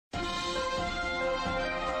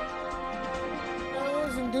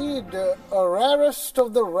Indeed, a rarest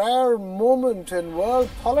of the rare moment in world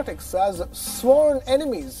politics as sworn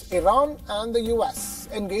enemies, Iran and the US,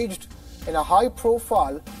 engaged in a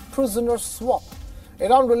high-profile prisoner swap.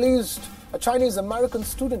 Iran released a Chinese-American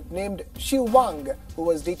student named Xiu Wang, who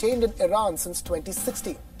was detained in Iran since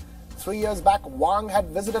 2016. 3 years back, Wang had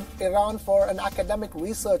visited Iran for an academic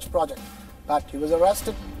research project, but he was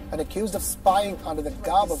arrested and accused of spying under the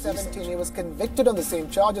garb of 17. He was convicted on the same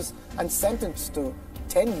charges and sentenced to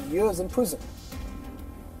 10 years in prison.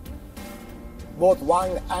 Both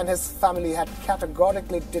Wang and his family had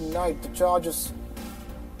categorically denied the charges.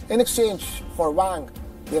 In exchange for Wang,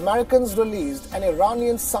 the Americans released an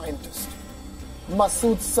Iranian scientist,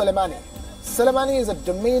 Masoud Soleimani. Soleimani is a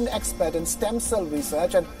domain expert in stem cell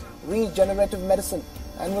research and regenerative medicine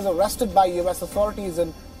and was arrested by US authorities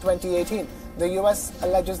in 2018. The US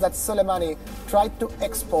alleges that Soleimani tried to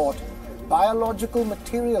export biological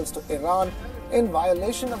materials to Iran in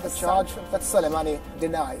violation of the charge that Soleimani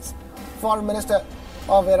denies. Foreign Minister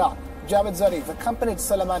of Iraq, Javad Zarif, accompanied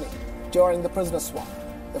Soleimani during the prisoner swap.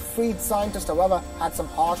 The freed scientist, however, had some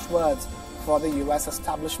harsh words for the US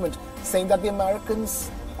establishment, saying that the Americans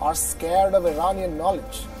are scared of Iranian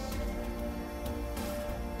knowledge.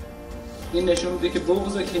 این نشون میده که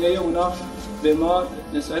بغض و کینه اونا به ما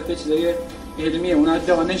نسبت به چیزای علمیه، اونا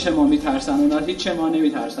دانش ما میترسن، اونا هیچ ما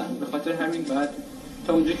نمیترسن. به خاطر همین باید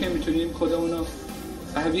تا اونجا که میتونیم خودمون رو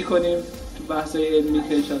قوی کنیم تو بحث‌های علمی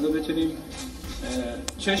که انشالله بتونیم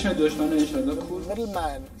چشم دشمن رو انشالله کور. The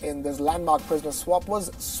middleman in this landmark prisoner swap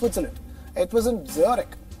was Switzerland. It was in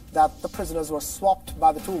Zurich that the prisoners were swapped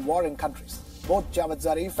by the two warring countries. Both Javad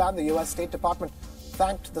Zarif and the US State Department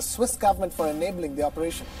thanked the Swiss government for enabling the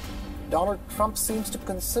operation. Donald Trump seems to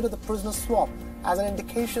consider the prisoner swap as an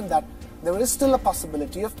indication that there is still a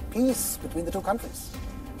possibility of peace between the two countries.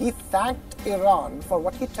 He thanked Iran for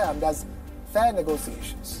what he termed as fair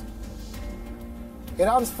negotiations.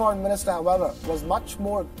 Iran's foreign minister, however, was much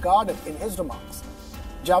more guarded in his remarks.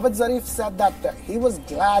 Javad Zarif said that he was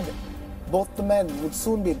glad both the men would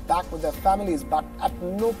soon be back with their families, but at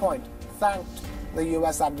no point thanked the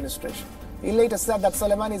US administration. He later said that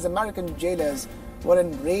Soleimani's American jailers were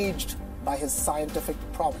enraged by his scientific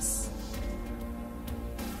prowess.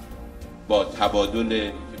 با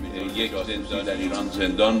تبادل یک زندانی در ایران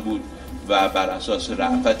زندان بود و بر اساس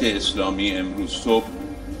رأفت اسلامی امروز صبح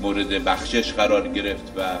مورد بخشش قرار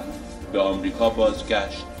گرفت و به آمریکا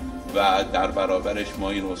بازگشت و در برابرش ما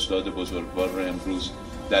این استاد بزرگوار رو امروز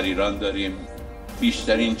در ایران داریم.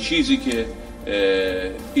 بیشترین چیزی که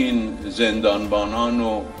این زندانبانان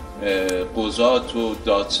و قضات و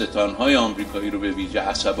دادستان‌های آمریکایی رو به ویژه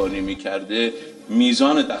عصبانی می‌کرده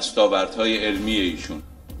میزان دستاوردهای علمی ایشون.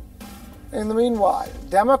 In the meanwhile,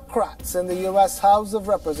 Democrats in the US House of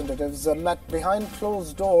Representatives met behind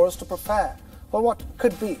closed doors to prepare for what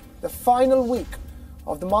could be the final week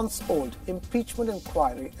of the months-old impeachment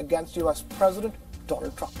inquiry against US President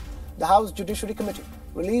Donald Trump. The House Judiciary Committee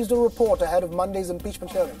released a report ahead of Monday's impeachment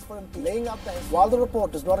hearings, laying out the while the report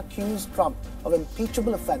does not accuse Trump of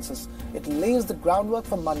impeachable offenses, it lays the groundwork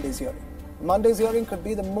for Monday's hearing. Monday's hearing could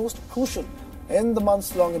be the most crucial in the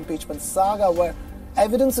months-long impeachment saga, where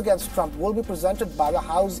evidence against Trump will be presented by the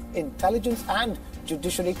House Intelligence and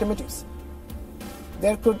Judiciary Committees.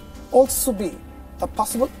 There could also be a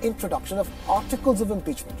possible introduction of articles of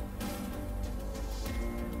impeachment.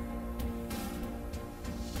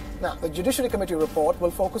 Now, the Judiciary Committee report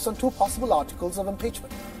will focus on two possible articles of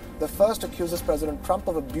impeachment. The first accuses President Trump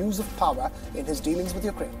of abuse of power in his dealings with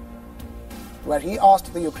Ukraine, where he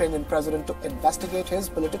asked the Ukrainian president to investigate his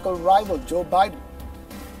political rival, Joe Biden.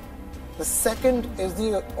 The second is the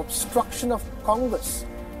obstruction of Congress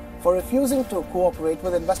for refusing to cooperate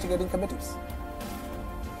with investigating committees.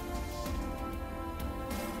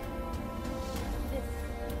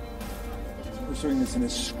 Pursuing this in a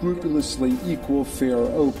scrupulously equal, fair,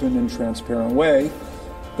 open, and transparent way.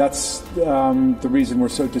 That's the reason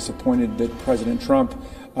we're so disappointed that President Trump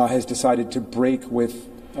has decided to break with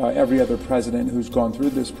every other president who's gone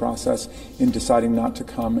through this process in deciding not to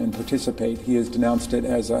come and participate. He has denounced it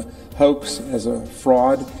as a hoax, as a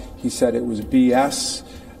fraud. He said it was BS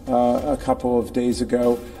a couple of days ago.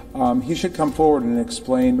 He should come forward and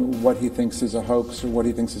explain what he thinks is a hoax or what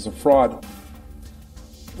he thinks is a fraud.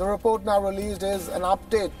 The report now released is an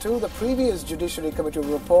update to the previous Judiciary Committee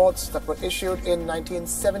reports that were issued in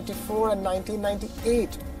 1974 and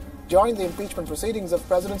 1998 during the impeachment proceedings of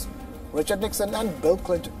Presidents Richard Nixon and Bill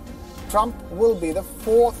Clinton. Trump will be the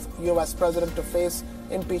fourth U.S. president to face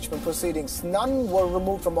impeachment proceedings. None were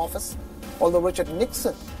removed from office, although Richard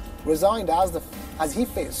Nixon resigned as he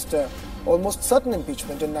faced almost certain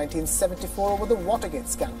impeachment in 1974 over the Watergate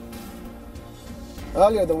scandal.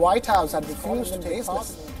 Earlier, the White House had refused to take part.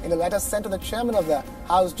 In a letter sent to the chairman of the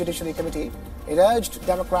House Judiciary Committee, it urged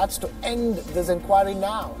Democrats to end this inquiry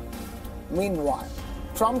now. Meanwhile,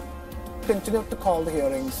 Trump continued to call the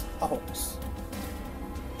hearings a hoax.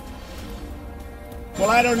 Well,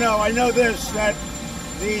 I don't know. I know this, that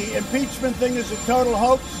the impeachment thing is a total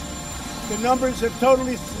hoax. The numbers have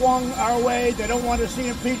totally swung our way. They don't want to see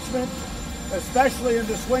impeachment, especially in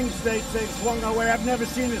the swing states. They've swung our way. I've never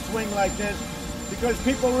seen a swing like this because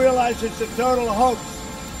people realize it's a total hoax.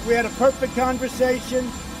 We had a perfect conversation.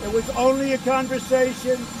 It was only a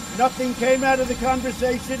conversation. Nothing came out of the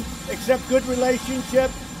conversation except good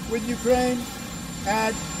relationship with Ukraine.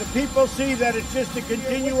 And the people see that it's just a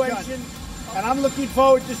continuation. And I'm looking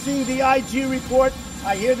forward to seeing the IG report.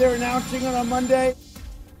 I hear they're announcing it on Monday.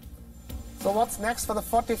 So what's next for the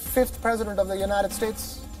 45th President of the United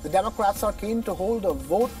States? The Democrats are keen to hold a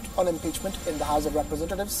vote on impeachment in the House of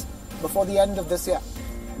Representatives before the end of this year,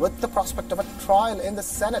 with the prospect of a trial in the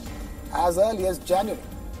Senate as early as January.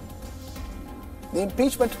 The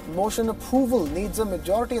impeachment motion approval needs a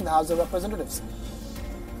majority in the House of Representatives.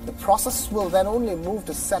 The process will then only move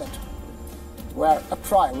to Senate, where a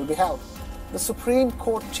trial will be held. The Supreme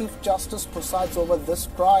Court Chief Justice presides over this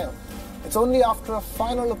trial. It's only after a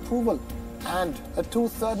final approval and a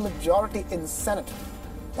two-thirds majority in Senate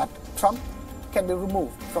that Trump can be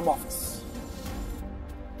removed from office.